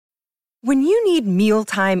When you need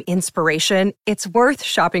mealtime inspiration, it's worth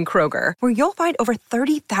shopping Kroger, where you'll find over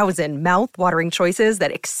 30,000 mouth-watering choices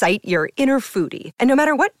that excite your inner foodie. And no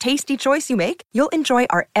matter what tasty choice you make, you'll enjoy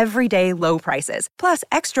our everyday low prices, plus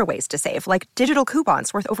extra ways to save, like digital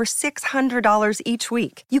coupons worth over $600 each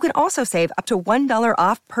week. You can also save up to $1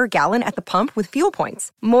 off per gallon at the pump with fuel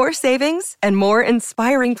points. More savings and more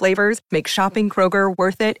inspiring flavors make shopping Kroger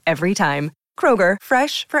worth it every time. Kroger,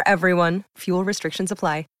 fresh for everyone. Fuel restrictions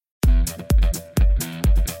apply.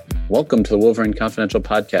 Welcome to the Wolverine Confidential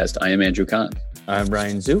Podcast. I am Andrew Kahn. I'm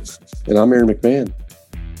Ryan Zook. And I'm Aaron McMahon.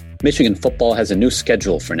 Michigan football has a new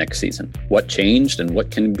schedule for next season. What changed and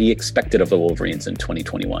what can be expected of the Wolverines in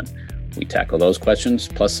 2021? We tackle those questions,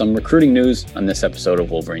 plus some recruiting news on this episode of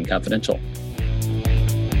Wolverine Confidential.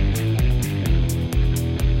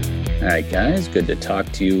 All right, guys, good to talk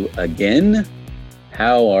to you again.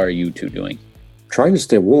 How are you two doing? Trying to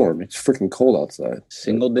stay warm. It's freaking cold outside.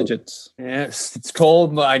 Single digits. Yes, it's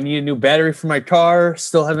cold, but I need a new battery for my car.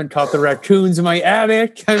 Still haven't caught the raccoons in my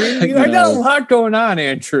attic. I mean, I got a lot going on,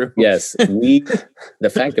 Andrew. Yes, the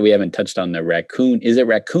fact that we haven't touched on the raccoon, is it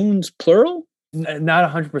raccoons plural?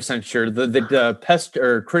 Not 100% sure. The pest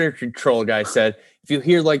or critter control guy said if you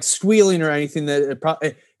hear like squealing or anything, that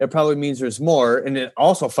it probably means there's more. And it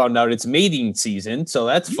also found out it's mating season, so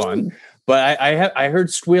that's fun. But I heard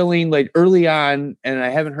squealing like early on, and I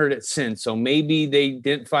haven't heard it since. So maybe they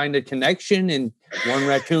didn't find a connection, and one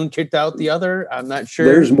raccoon kicked out the other. I'm not sure.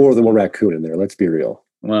 There's more than one raccoon in there. Let's be real.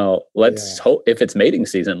 Well, let's hope if it's mating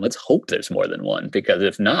season, let's hope there's more than one, because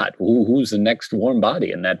if not, who's the next warm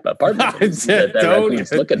body in that apartment that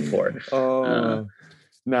raccoon's looking for? Oh,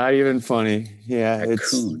 not even funny. Yeah,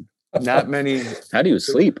 raccoon. It's not many. How do you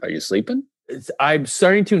sleep? Are you sleeping? I'm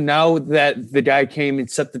starting to, now that the guy came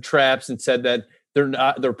and set the traps and said that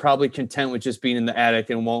they're probably content with just being in the attic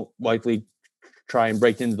and won't likely try and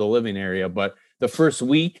break into the living area. But the first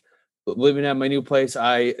week living at my new place,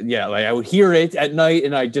 I would hear it at night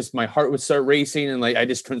and my heart would start racing and I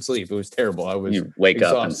just couldn't sleep. It was terrible. I was You wake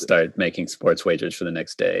exhausted. up and start making sports wagers for the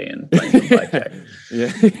next day and playing some blackjack.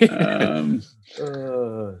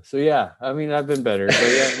 So yeah, I mean, I've been better,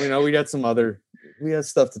 but we got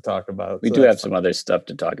stuff to talk about. We do have some other stuff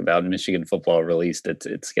to talk about. Michigan football released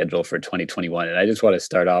its schedule for 2021. And I just want to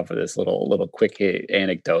start off with this little quick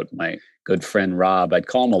anecdote. My good friend Rob, I'd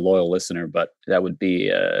call him a loyal listener, but that would be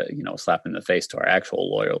a slap in the face to our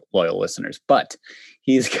actual loyal listeners. But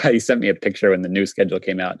he sent me a picture when the new schedule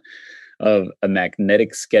came out of a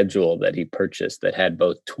magnetic schedule that he purchased that had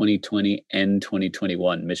both 2020 and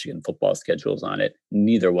 2021 Michigan football schedules on it.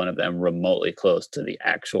 Neither one of them remotely close to the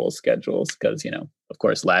actual schedules because, of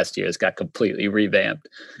course, last year's got completely revamped.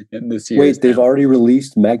 And this year, wait, they've already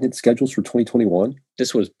released magnet schedules for 2021?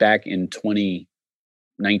 This was back in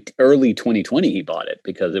early 2020 he bought it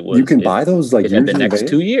because it was. You can buy those like it had the next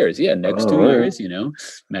 2 years. Yeah, next 2 years,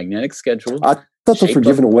 magnetic schedule. I thought those were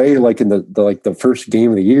given away like in the first game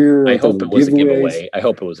of the year. I hope it was a giveaway. I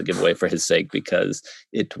hope it was a giveaway for his sake because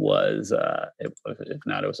it was. If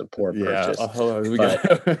not, it was a poor purchase. We got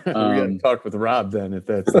to talk with Rob then if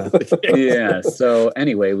that's not the case. Yeah. So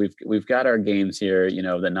anyway, we've got our games here.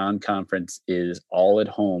 The non-conference is all at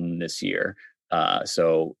home this year.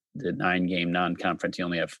 So the 9-game non-conference, you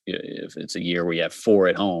only have, if it's a year where you have 4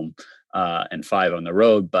 at home. And 5 on the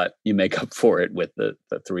road, but you make up for it with the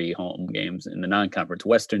 3 home games in the non-conference: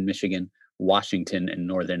 Western Michigan, Washington, and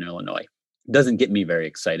Northern Illinois. Doesn't get me very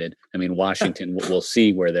excited. I mean, Washington, we'll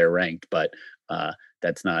see where they're ranked, but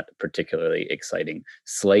that's not particularly exciting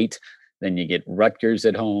slate. Then you get Rutgers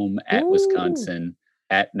at home, at Wisconsin,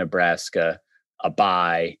 at Nebraska, a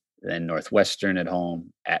bye, then Northwestern at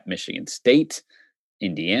home, at Michigan State,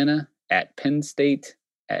 Indiana, at Penn State,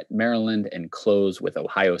 at Maryland, and close with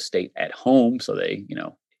Ohio State at home. So they,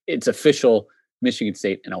 it's official. Michigan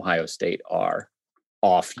State and Ohio State are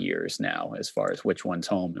off years now as far as which one's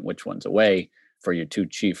home and which one's away for your 2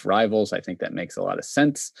 chief rivals. I think that makes a lot of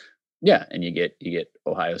sense. Yeah, and you get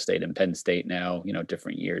Ohio State and Penn State now,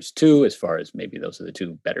 different years too, as far as maybe those are the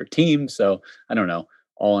 2 better teams. So I don't know.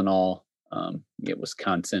 All in all, you get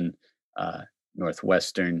Wisconsin,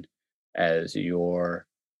 Northwestern as your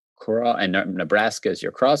and Nebraska is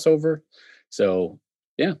your crossover. So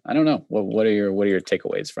yeah, I don't know. What are your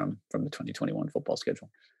takeaways from the 2021 football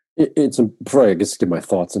schedule? It's before I guess give my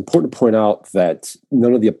thoughts. Important to point out that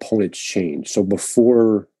none of the opponents changed. So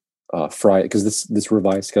before Friday, because this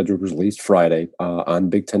revised schedule was released Friday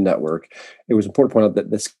on Big Ten Network, it was important to point out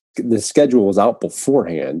that the schedule was out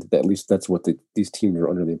beforehand. At least that's what these teams are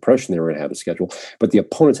under the impression they were going to have a schedule. But the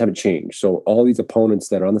opponents haven't changed. So all these opponents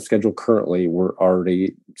that are on the schedule currently were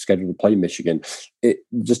already scheduled to play Michigan.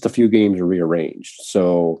 Just a few games are rearranged.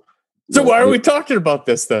 So So why are we talking about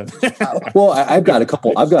this then? Well, I've got a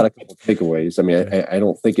couple takeaways. I mean, I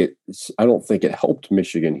don't think it helped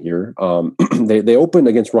Michigan here. They opened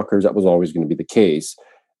against Rutgers. That was always going to be the case.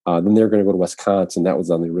 Then they're going to go to Wisconsin. That was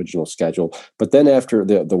on the original schedule. But then after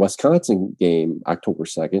the Wisconsin game, October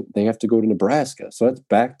 2nd, they have to go to Nebraska. So that's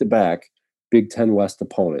back-to-back Big Ten West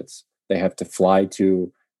opponents. They have to fly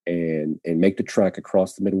to and make the trek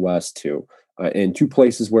across the Midwest to. In two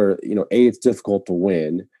places where, A, it's difficult to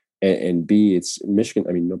win, and B, it's Michigan.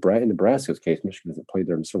 I mean, in Nebraska's case, Michigan hasn't played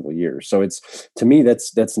there in several years. So it's, to me,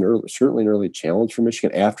 that's certainly an early challenge for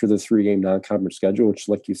Michigan after the 3-game non-conference schedule, which,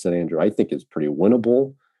 like you said, Andrew, I think is pretty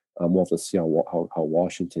winnable. We'll have to see how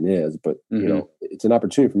Washington is, but it's an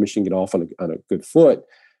opportunity for Michigan to get off on a good foot.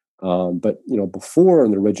 But before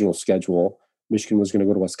in the original schedule, Michigan was going to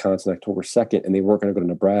go to Wisconsin October 2nd, and they weren't going to go to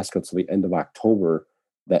Nebraska until the end of October.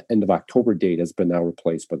 That end of October date has been now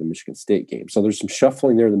replaced by the Michigan State game. So there's some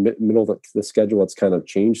shuffling there in the middle of the schedule that's kind of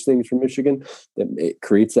changed things for Michigan. That it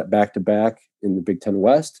creates that back-to-back in the Big Ten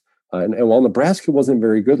West. And while Nebraska wasn't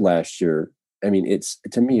very good last year, I mean,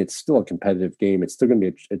 to me, it's still a competitive game. It's still going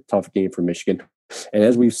to be a tough game for Michigan. And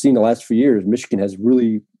as we've seen the last few years, Michigan has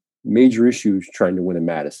really major issues trying to win in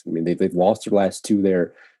Madison. I mean, they've lost their last two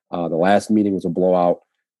there. The last meeting was a blowout.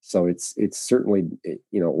 So it's certainly,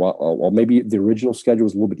 while maybe the original schedule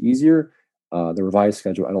was a little bit easier, the revised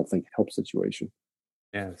schedule, I don't think helps the situation.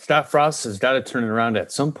 Yeah, Scott Frost has got to turn it around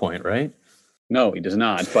at some point, right? No, he does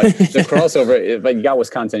not. But the crossover, but you got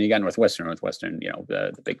Wisconsin, you got Northwestern,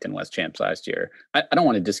 the Big Ten West champs last year. I don't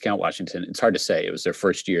want to discount Washington. It's hard to say. It was their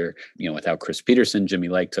first year, without Chris Peterson. Jimmy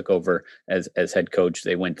Lake took over as head coach.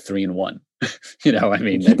 They went 3-1. Keep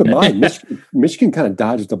in mind, Michigan kind of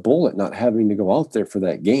dodged the bullet not having to go out there for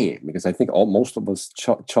that game, because I think most of us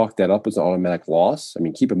chalked that up as an automatic loss. I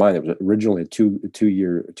mean, keep in mind it was originally a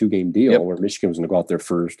two-game deal where Michigan was going to go out there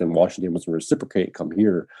first and Washington was going to reciprocate and come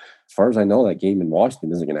here. As far as I know, that game in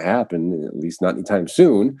Washington isn't going to happen, at least not anytime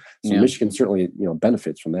soon. So Michigan certainly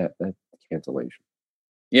benefits from that cancellation.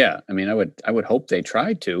 Yeah, I mean, I would hope they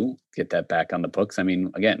tried to get that back on the books. I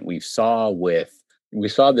mean, again, we saw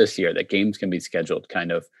this year that games can be scheduled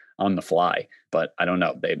kind of on the fly, but I don't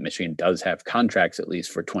know. Michigan does have contracts at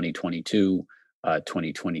least for 2022,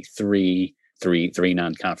 2023, three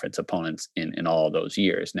non-conference opponents in all of those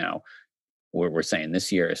years. Now, we're saying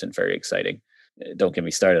this year isn't very exciting. Don't get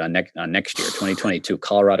me started on next year, 2022.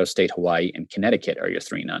 Colorado State, Hawaii, and Connecticut are your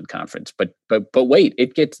three non-conference. But wait,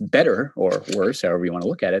 it gets better or worse, however you want to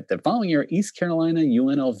look at it. The following year, East Carolina,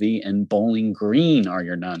 UNLV, and Bowling Green are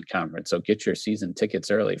your non-conference. So get your season tickets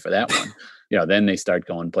early for that one. Then they start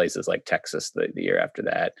going places like Texas the year after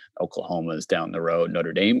that. Oklahoma's down the road.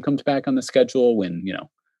 Notre Dame comes back on the schedule when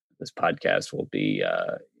this podcast will be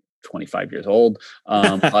 25 years old.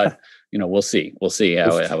 But we'll see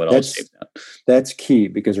how it all shapes out. That's key,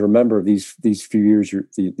 because remember these few years,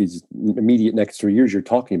 these immediate next 3 years you're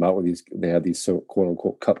talking about, where they have these so quote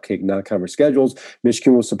unquote cupcake non-conference schedules.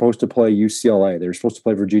 Michigan was supposed to play UCLA. They were supposed to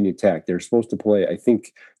play Virginia Tech. They were supposed to play, I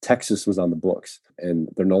think Texas was on the books, and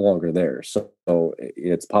they're no longer there. So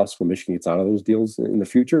it's possible Michigan gets out of those deals in the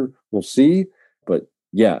future. We'll see. But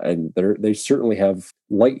yeah, and they certainly have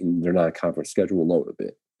lightened their non-conference schedule load a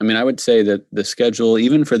bit. I mean, I would say that the schedule,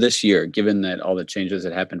 even for this year, given that all the changes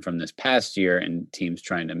that happened from this past year and teams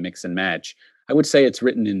trying to mix and match, I would say it's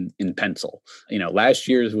written in pencil. Last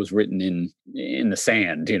year's was written in the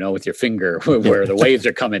sand, with your finger where the waves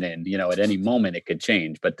are coming in. At any moment it could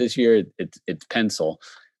change. But this year it's pencil.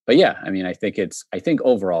 But yeah, I mean, I think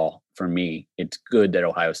overall for me, it's good that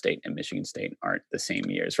Ohio State and Michigan State aren't the same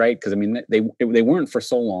years, right? Because I mean, they weren't for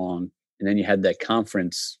so long, and then you had that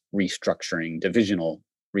conference restructuring, divisional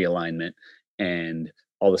realignment, and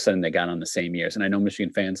all of a sudden they got on the same years. And I know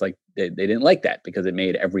Michigan fans they didn't like that, because it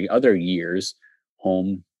made every other year's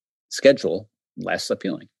home schedule less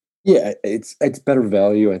appealing. Yeah, it's better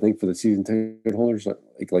value, I think, for the season ticket holders.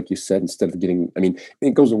 Like you said, instead of getting, I mean,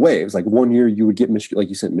 it goes away. It was like 1 year you would get Michigan, like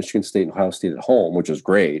you said, Michigan State and Ohio State at home, which is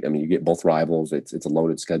great. I mean, you get both rivals. It's a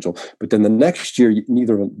loaded schedule. But then the next year,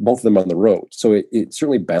 both of them on the road. So it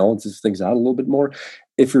certainly balances things out a little bit more.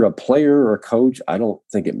 If you're a player or a coach, I don't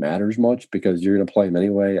think it matters much, because you're going to play them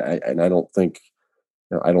anyway. I don't think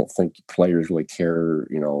players really care,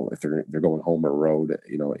 if they're going home or road.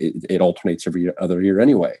 It alternates every other year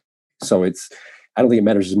anyway. So I don't think it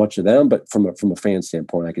matters as much to them, but from a fan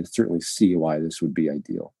standpoint, I can certainly see why this would be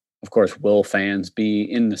ideal. Of course, will fans be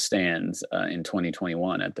in the stands in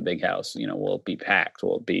 2021 at the Big House? Will it be packed?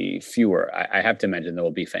 Will it be fewer? I have to imagine there will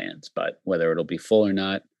be fans, but whether it'll be full or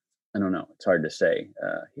not, I don't know. It's hard to say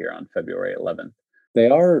here on February 11th. They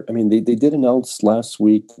are. I mean, they did announce last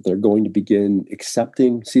week that they're going to begin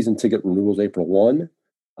accepting season ticket renewals April 1.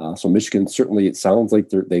 So Michigan, certainly, it sounds like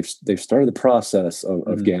they've started the process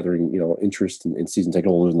of gathering, interest in season ticket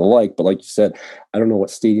holders and the like. But like you said, I don't know what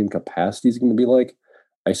stadium capacity is going to be like.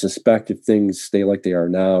 I suspect if things stay like they are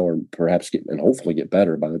now, or perhaps hopefully get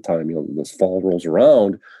better by the time this fall rolls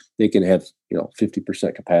around, they can have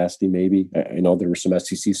 50% capacity maybe. I know there were some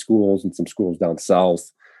SEC schools and some schools down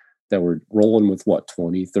south that were rolling with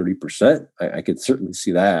 20-30%. I could certainly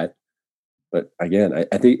see that. But again,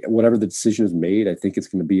 I think whatever the decision is made, I think it's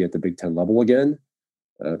going to be at the Big Ten level again.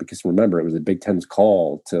 Because remember, it was the Big Ten's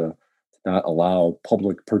call to not allow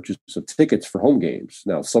public purchase of tickets for home games.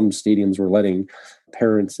 Now, some stadiums were letting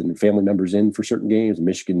parents and family members in for certain games.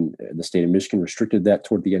 The state of Michigan restricted that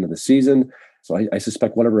toward the end of the season. So I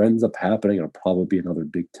suspect whatever ends up happening, it'll probably be another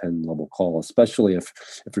Big Ten level call, especially if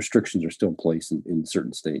restrictions are still in place in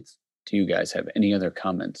certain states. Do you guys have any other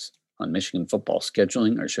comments on Michigan football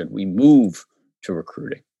scheduling, or should we move to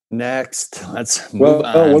recruiting? Next, let's move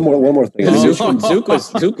on. One more thing.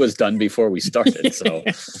 Zook was done before we started. So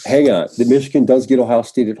hang on. The Michigan does get Ohio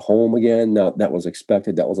State at home again. Now that was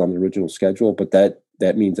expected. That was on the original schedule, but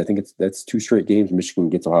that means I think that's 2 straight games. Michigan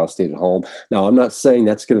gets Ohio State at home. Now I'm not saying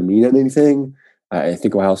that's going to mean anything. I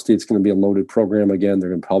think Ohio State's going to be a loaded program again. They're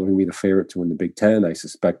going to probably be the favorite to win the Big Ten. I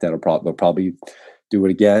suspect they'll probably do it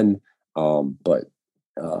again. But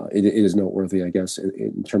it is noteworthy, I guess,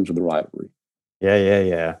 in terms of the rivalry.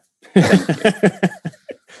 Yeah.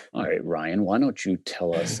 All right, Ryan, why don't you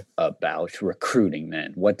tell us about recruiting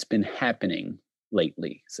then? What's been happening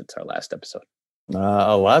lately since our last episode?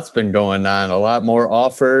 A lot's been going on. A lot more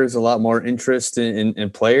offers, a lot more interest in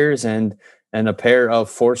players, and a pair of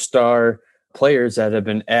 4-star players that have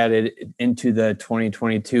been added into the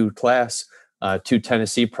 2022 class. 2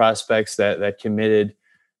 Tennessee prospects that committed.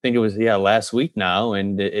 I think it was last week now,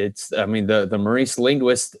 and the Maurice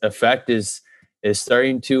Linguist effect is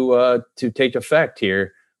starting to take effect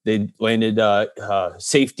here. They landed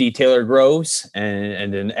safety Taylor Groves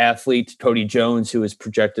and an athlete, Cody Jones, who is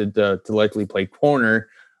projected to likely play corner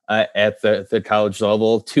at the college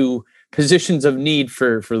level. 2 positions of need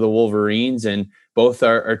for the Wolverines, and both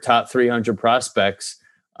are top 300 prospects.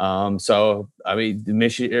 So the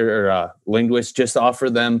Michigan Linguist just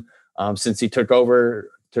offered them since he took over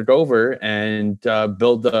and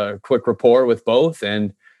build a quick rapport with both,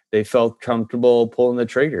 and they felt comfortable pulling the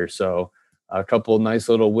trigger. So a couple of nice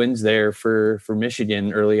little wins there for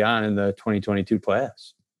Michigan early on in the 2022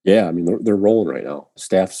 class. Yeah, I mean, they're rolling right now.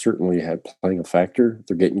 Staff certainly had playing a factor.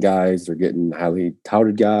 They're getting guys. They're getting highly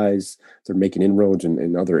touted guys. They're making inroads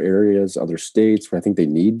in other areas, other states where I think they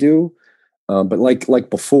need to. But like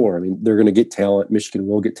before, I mean, they're going to get talent. Michigan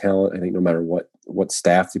will get talent, I think, no matter what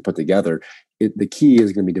staff they put together. The key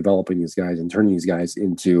is going to be developing these guys and turning these guys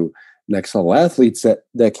into next level athletes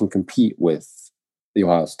that can compete with the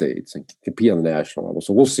Ohio States and compete on the national level.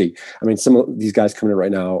 So we'll see. I mean, some of these guys coming in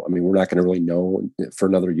right now, I mean, we're not going to really know for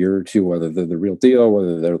another year or two whether they're the real deal,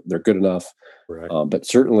 whether they're good enough. Right. But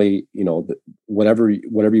certainly, whatever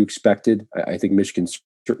you expected, I think Michigan's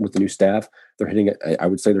with the new staff, they're hitting it. I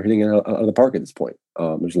would say they're hitting it out of the park at this point.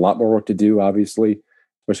 There's a lot more work to do, obviously,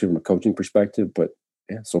 especially from a coaching perspective. But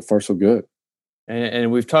yeah, so far so good.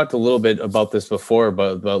 And we've talked a little bit about this before,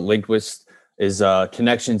 but Linguist is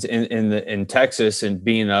connections in Texas, and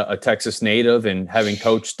being a Texas native and having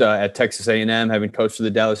coached at Texas A&M, having coached for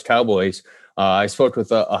the Dallas Cowboys. I spoke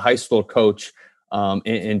with a high school coach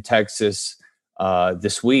in Texas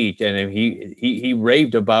this week, and he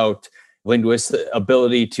raved about Linguist's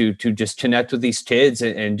ability to just connect with these kids,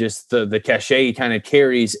 and just the cachet he kind of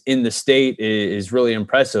carries in the state is really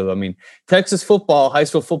impressive. I mean, Texas football, high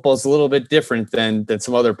school football is a little bit different than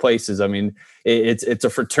some other places. I mean, it's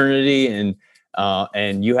a fraternity,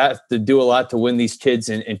 and you have to do a lot to win these kids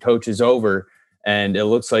and coaches over. And it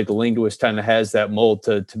looks like the Linguist kind of has that mold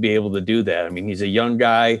to be able to do that. I mean, he's a young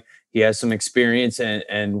guy. He has some experience,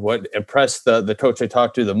 and what impressed the coach I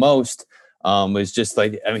talked to the most was just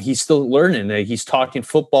like, I mean, he's still learning. He's talking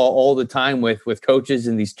football all the time with coaches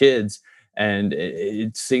and these kids. And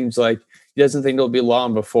it seems like he doesn't think it'll be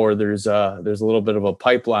long before there's a little bit of a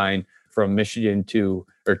pipeline from Michigan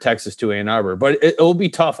or Texas to Ann Arbor, but it'll be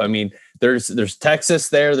tough. I mean, there's Texas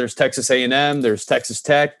there, there's Texas A&M, there's Texas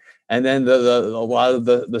Tech. And then a lot of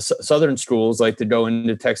the Southern schools like to go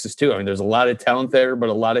into Texas too. I mean, there's a lot of talent there, but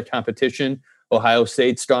a lot of competition. Ohio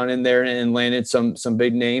State's gone in there and landed some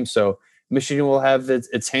big names. So Michigan will have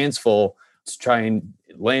its hands full to try and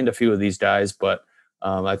land a few of these guys, but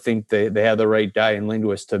I think they have the right guy in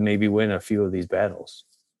Linguist to maybe win a few of these battles.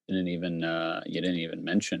 You didn't even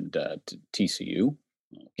mention TCU.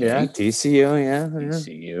 Okay. Yeah, TCU,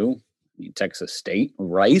 TCU, Texas State,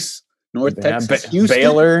 Rice, North Texas, Houston,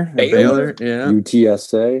 Baylor, yeah,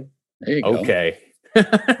 UTSA. There you go. Okay. Hey,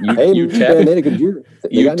 UTEP. man, they had a good year.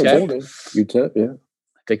 They got in the bowl game. UTEP, yeah.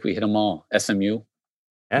 I think we hit them all. SMU.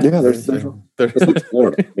 Yeah, there's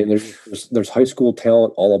Florida. I mean, there's high school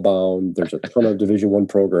talent all abound. There's a ton of Division I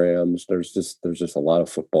programs. There's just a lot of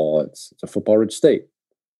football. It's a football-rich state.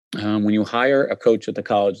 When you hire a coach at the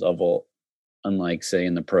college level, unlike say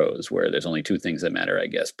in the pros, where there's only two things that matter, I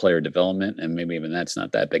guess, player development, and maybe even that's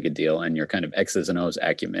not that big a deal, and your kind of X's and O's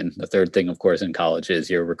acumen. The third thing, of course, in college is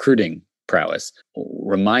your recruiting prowess.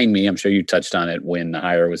 Remind me, I'm sure you touched on it when the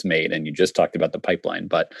hire was made, and you just talked about the pipeline,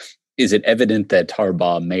 but is it evident that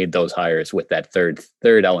Harbaugh made those hires with that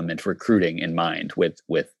third element, recruiting, in mind, with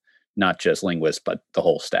not just linguists but the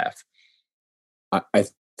whole staff? I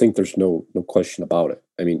think there's no question about it.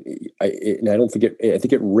 I mean, I think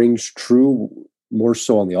it rings true more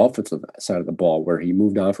so on the offensive side of the ball, where he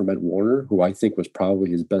moved on from Ed Warner, who I think was probably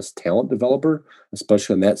his best talent developer,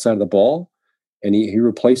 especially on that side of the ball, and he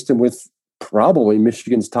replaced him with probably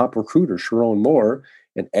Michigan's top recruiter, Sharon Moore,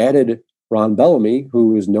 and added Ron Bellamy,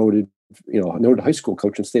 who is noted high school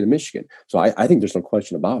coach in the state of Michigan. So I think there's no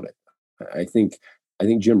question about it. I think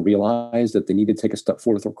Jim realized that they needed to take a step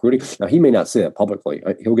forward with recruiting. Now, he may not say that publicly.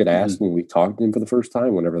 He'll get asked when we talk to him for the first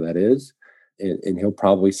time, whenever that is, and he'll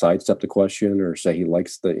probably sidestep the question or say he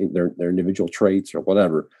likes their individual traits or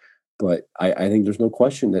whatever. But I think there's no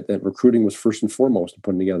question that recruiting was first and foremost in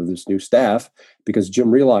putting together this new staff, because Jim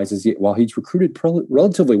realizes while he's recruited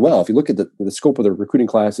relatively well, if you look at the scope of the recruiting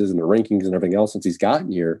classes and the rankings and everything else since he's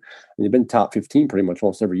gotten here, they've been top 15 pretty much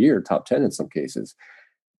almost every year, top 10 in some cases.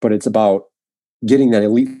 But it's about getting that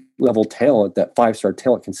elite level talent, that 5-star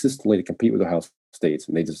talent consistently to compete with Ohio State.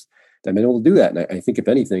 And they've been able to do that. And I think if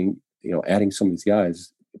anything, adding some of these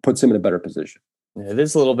guys puts him in a better position. Yeah, it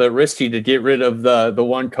is a little bit risky to get rid of the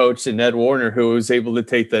one coach in Ed Warner, who was able to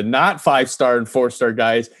take the not 5-star and 4-star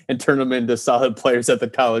guys and turn them into solid players at the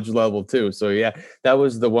college level too. So yeah, that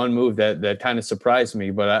was the one move that kind of surprised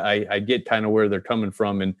me, but I get kind of where they're coming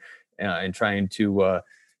from and trying to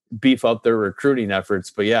beef up their recruiting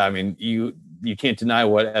efforts. But yeah, I mean, you can't deny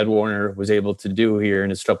what Ed Warner was able to do here in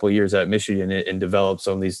his couple of years at Michigan and develop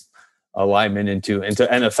some of these alignment into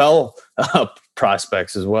NFL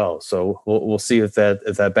prospects as well. So we'll see if that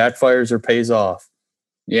backfires or pays off.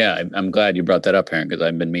 Yeah, I'm glad you brought that up, Aaron, because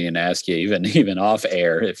I've been meaning to ask you even off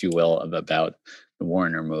air, if you will, about the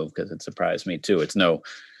Warner move, because it surprised me too. It's no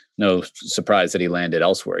surprise that he landed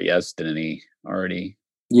elsewhere. Yes, didn't he already?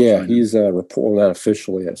 Yeah, he's not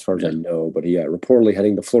officially as far as I know, but reportedly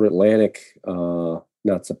heading to Florida Atlantic.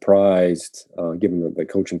 Not surprised, given the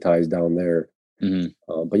coaching ties down there.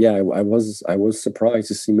 Mm-hmm. But yeah, I was surprised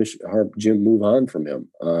to see Jim move on from him.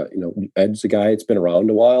 Ed's a guy that's been around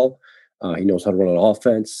a while. He knows how to run an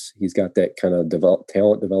offense. He's got that kind of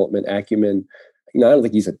talent development acumen. I don't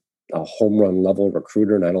think he's a home run level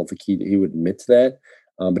recruiter, and I don't think he would admit to that.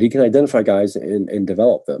 But he can identify guys and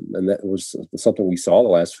develop them, and that was something we saw the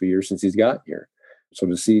last few years since he's got here. So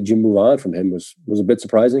to see Jim move on from him was a bit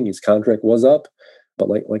surprising. His contract was up. But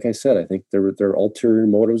like I said, I think there were ulterior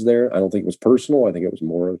motives there. I don't think it was personal. I think it was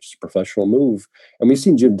more of just a professional move. And we've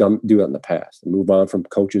seen Jim do that in the past, and move on from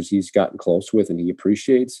coaches he's gotten close with and he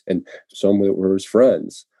appreciates, and some that were his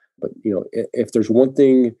friends. But, if there's one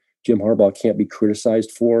thing Jim Harbaugh can't be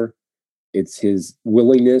criticized for, it's his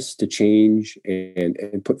willingness to change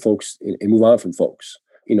and put folks and move on from folks.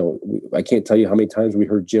 I can't tell you how many times we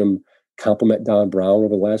heard Jim compliment Don Brown over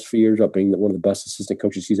the last few years about being one of the best assistant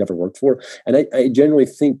coaches he's ever worked for. And I generally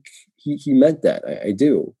think he meant that. I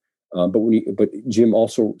do. But Jim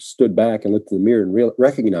also stood back and looked in the mirror and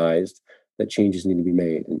recognized that changes need to be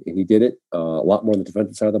made. And he did it a lot more on the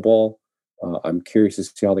defensive side of the ball. I'm curious to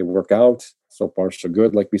see how they work out. So far, so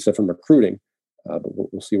good, like we said, from recruiting. But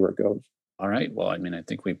we'll see where it goes. All right. Well, I mean, I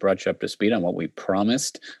think we brought you up to speed on what we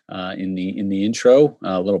promised in the intro.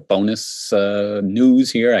 A little bonus news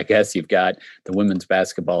here. I guess you've got the women's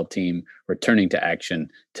basketball team returning to action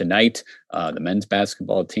tonight. The men's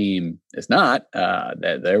basketball team is not.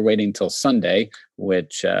 They're waiting till Sunday,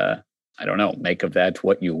 which I don't know. Make of that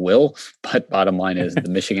what you will. But bottom line is the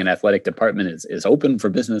Michigan Athletic Department is open for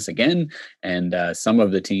business again, and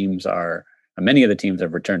many of the teams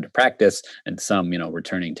have returned to practice, and some,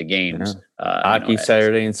 returning to games. Hockey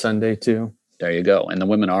Saturday and Sunday too. There you go. And the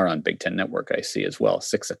women are on Big Ten Network, I see as well.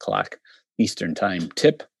 6:00 Eastern time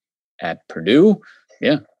tip at Purdue.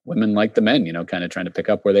 Yeah, women like the men, kind of trying to pick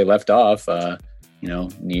up where they left off,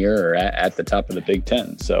 near or at the top of the Big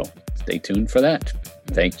Ten. So stay tuned for that.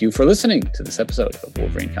 Thank you for listening to this episode of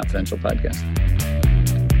Wolverine Confidential Podcast.